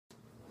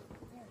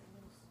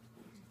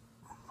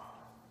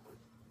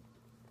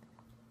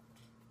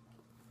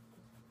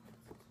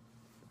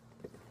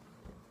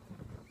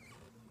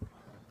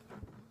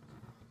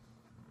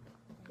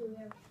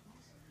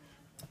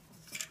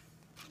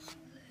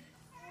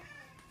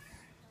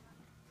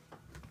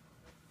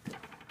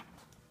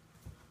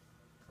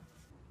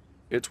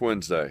It's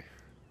Wednesday.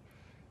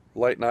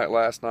 Late night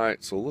last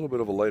night, so a little bit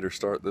of a later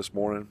start this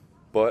morning,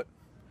 but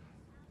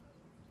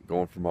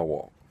going for my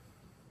walk.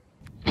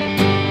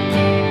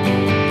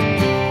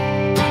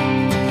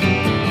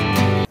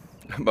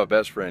 My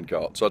best friend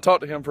called, so I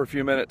talked to him for a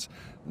few minutes.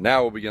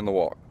 Now we'll begin the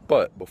walk.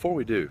 But before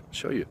we do, I'll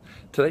show you.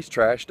 Today's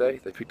trash day.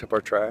 They picked up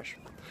our trash.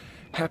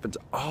 Happens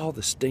all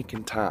the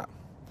stinking time.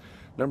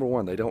 Number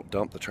one, they don't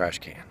dump the trash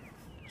can.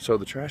 So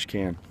the trash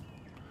can,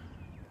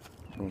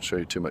 I won't show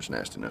you too much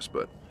nastiness,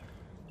 but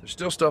there's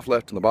still stuff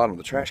left in the bottom of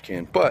the trash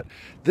can. But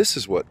this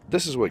is what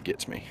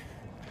gets me.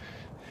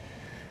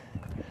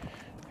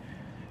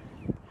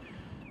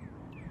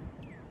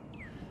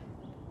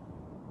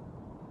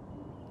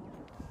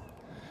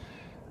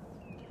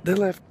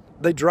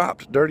 They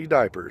dropped dirty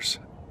diapers,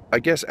 I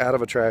guess out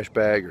of a trash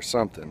bag or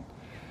something,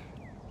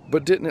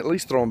 but didn't at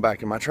least throw them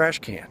back in my trash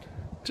can.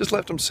 Just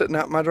left them sitting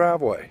out in my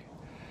driveway.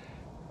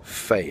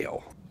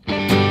 Fail.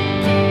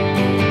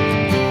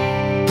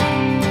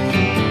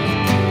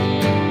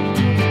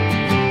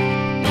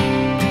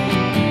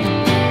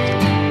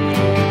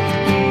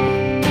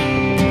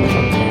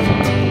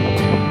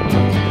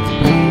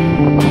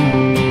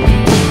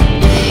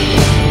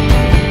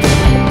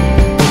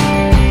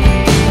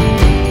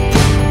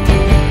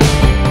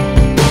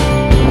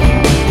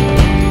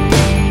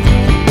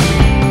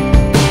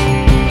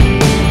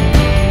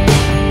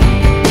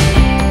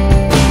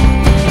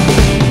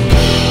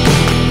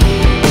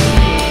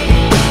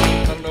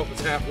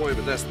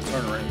 But that's the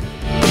turnaround.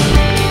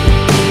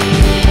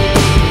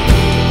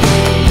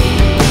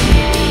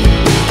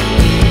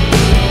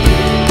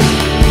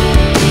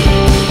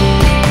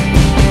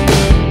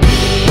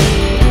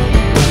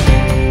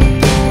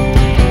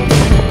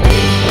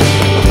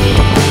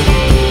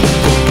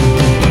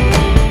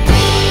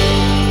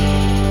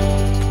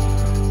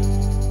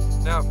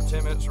 Now for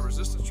 10 minutes of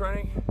resistance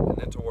training and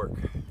then to work.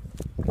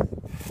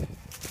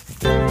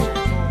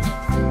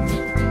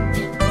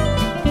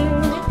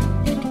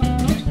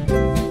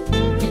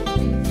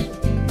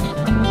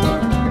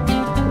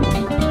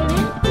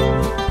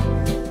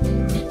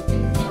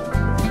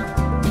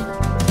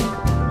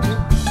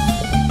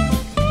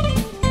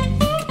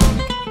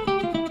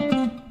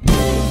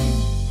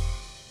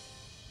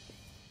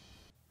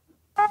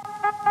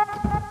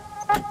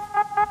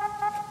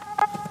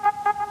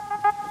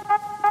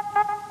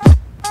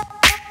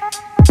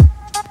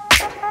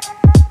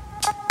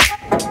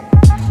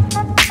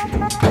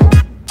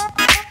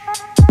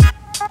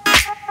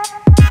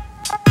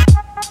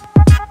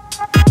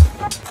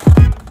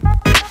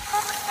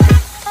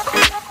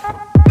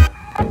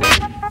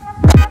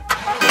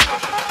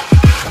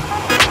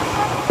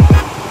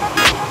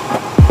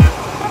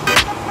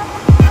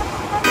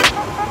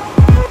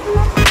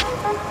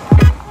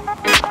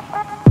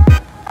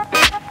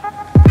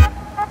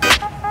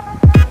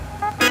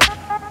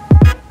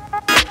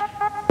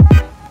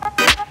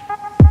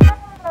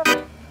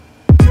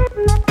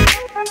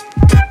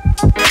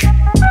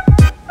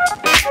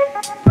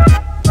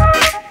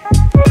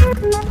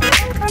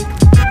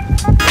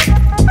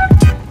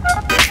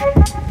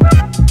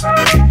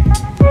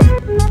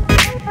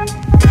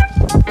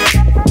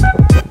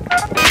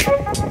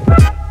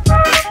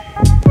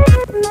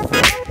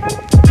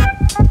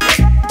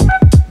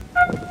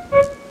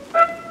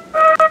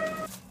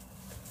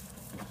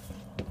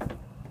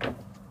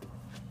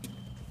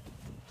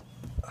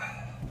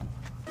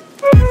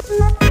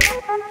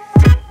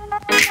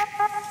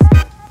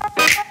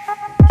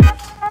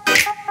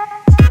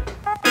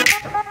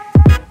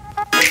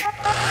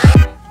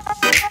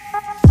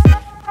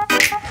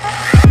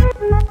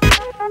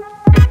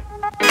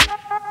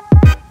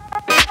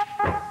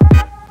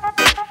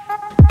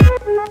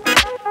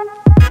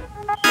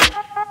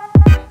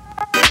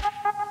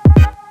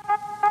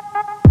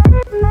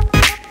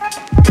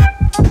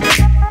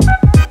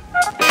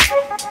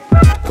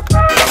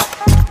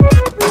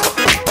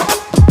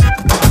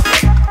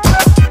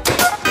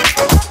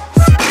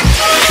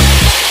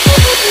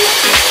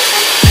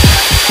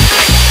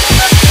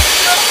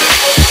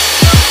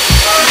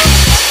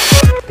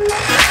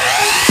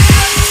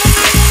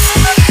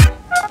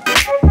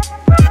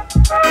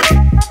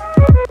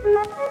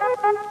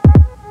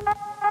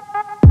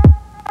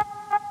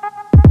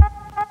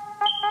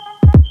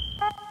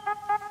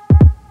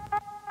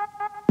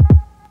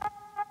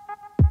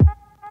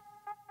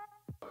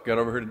 Got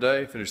over here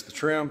today, finished the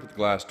trim, put the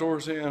glass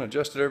doors in,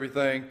 adjusted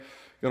everything.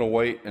 Gonna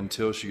wait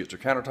until she gets her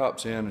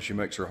countertops in and she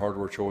makes her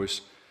hardware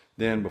choice.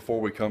 Then before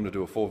we come to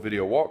do a full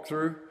video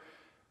walkthrough,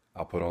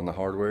 I'll put on the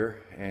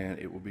hardware and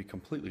it will be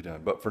completely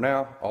done. But for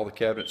now, all the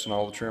cabinets and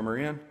all the trim are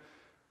in.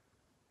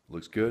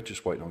 Looks good,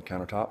 just waiting on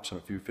countertops and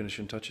a few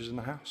finishing touches in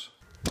the house.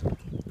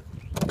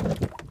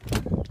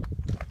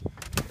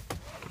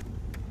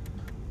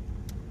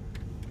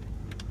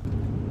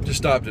 Just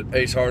stopped at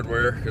Ace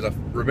Hardware because I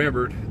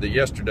remembered that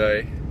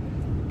yesterday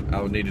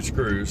I needed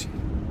screws.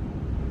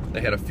 They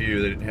had a few,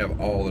 they didn't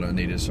have all that I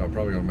needed, so I'm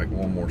probably gonna make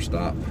one more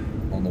stop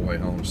on the way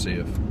home to see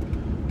if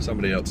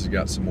somebody else has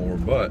got some more.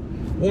 But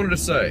wanted to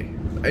say,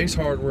 Ace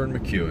Hardware in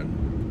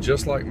McEwen,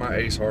 just like my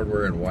Ace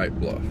Hardware in White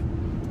Bluff,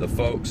 The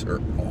folks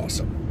are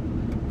awesome.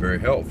 Very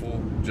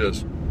helpful,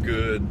 just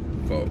good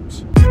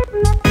folks.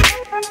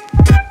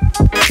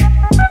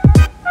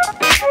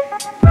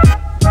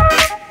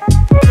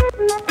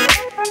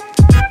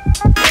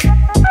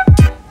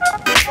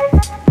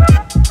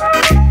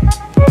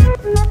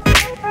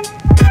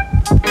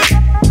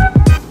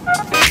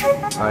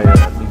 I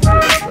need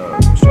to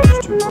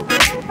exchange 2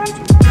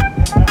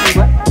 propane.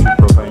 2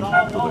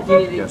 propane for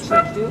the gas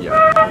grill. Yeah, I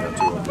got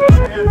 2 of them.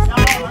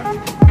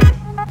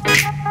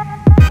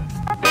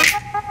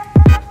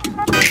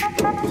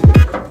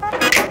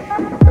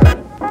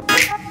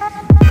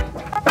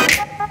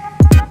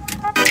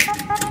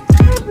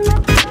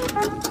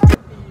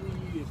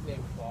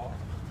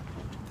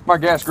 My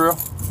gas grill.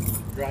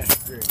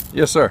 Gas grill.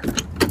 Yes, sir.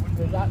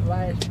 Does that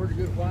last a pretty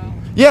good while?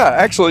 Yeah,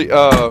 actually,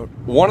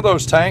 one of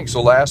those tanks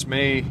will last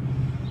me,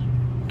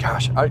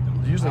 gosh, I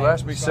usually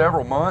last me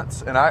several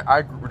months. And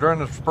I during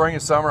the spring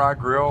and summer, I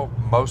grill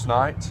most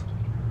nights.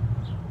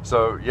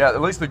 So yeah,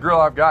 at least the grill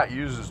I've got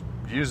uses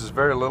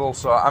very little.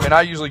 So I mean,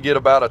 I usually get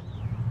about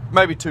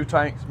maybe 2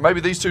 tanks. Maybe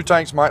these 2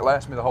 tanks might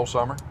last me the whole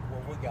summer.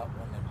 Well, we got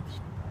one of them,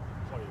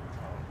 what do you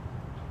call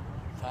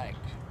it,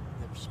 tanks,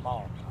 them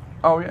small tanks.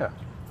 Oh yeah.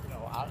 You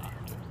know,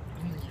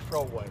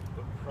 throwaway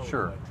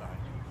Sure. tanks.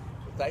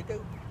 But they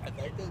do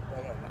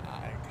better than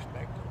I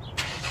expected.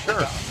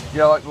 Sure.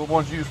 Yeah, like the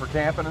ones used for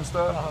camping and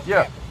stuff.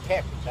 Yeah.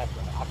 Camping, that's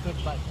right. I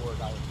couldn't think of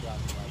word I was trying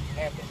to say.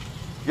 Camping.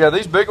 Yeah,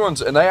 these big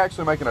ones, and they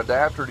actually make an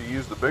adapter to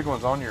use the big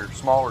ones on your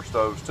smaller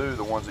stoves too,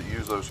 the ones that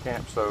use those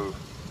camp stoves.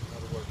 In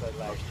other words, they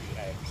last you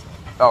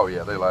half. Oh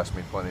yeah, they last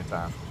me plenty of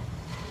time.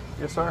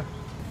 Yes, sir.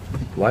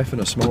 Life in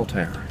a small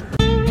town.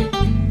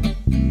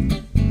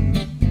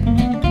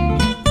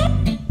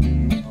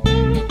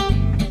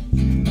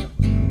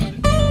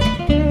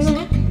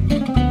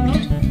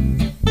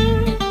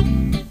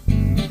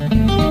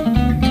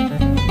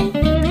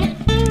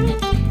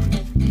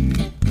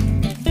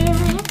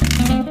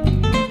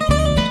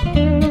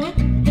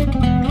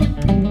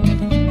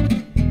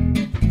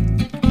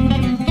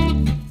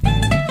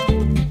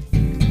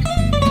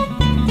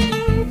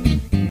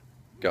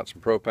 Got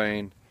some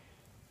propane,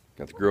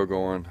 got the grill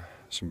going,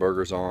 some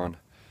burgers on.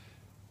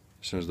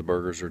 As soon as the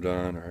burgers are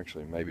done, or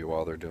actually maybe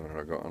while they're doing it,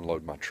 I'll go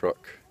unload my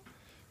truck,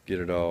 get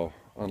it all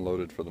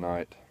unloaded for the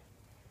night,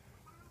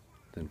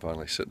 then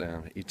finally sit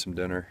down, eat some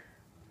dinner,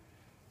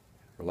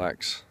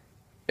 relax,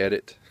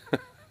 edit.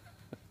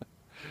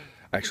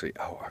 Actually,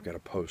 oh, I got to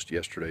post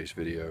yesterday's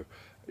video.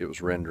 It was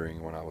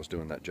rendering when I was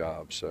doing that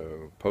job,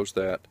 so post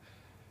that,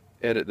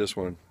 edit this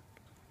one,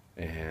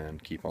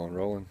 and keep on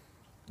rolling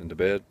into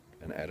bed.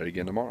 And add it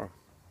again tomorrow.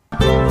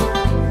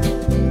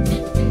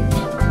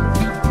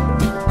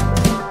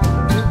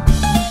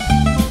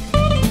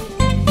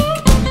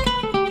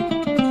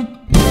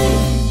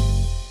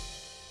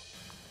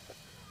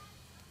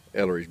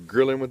 Ellery's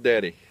grilling with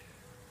Daddy.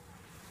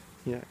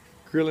 Yeah,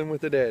 grilling with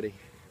the Daddy.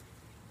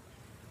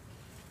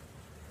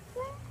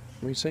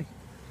 Let me see.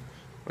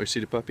 Oh, you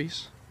see the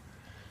puppies?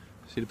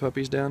 See the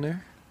puppies down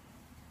there?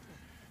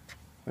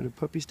 Are the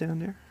puppies down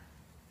there?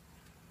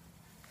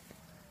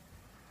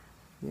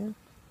 Yeah.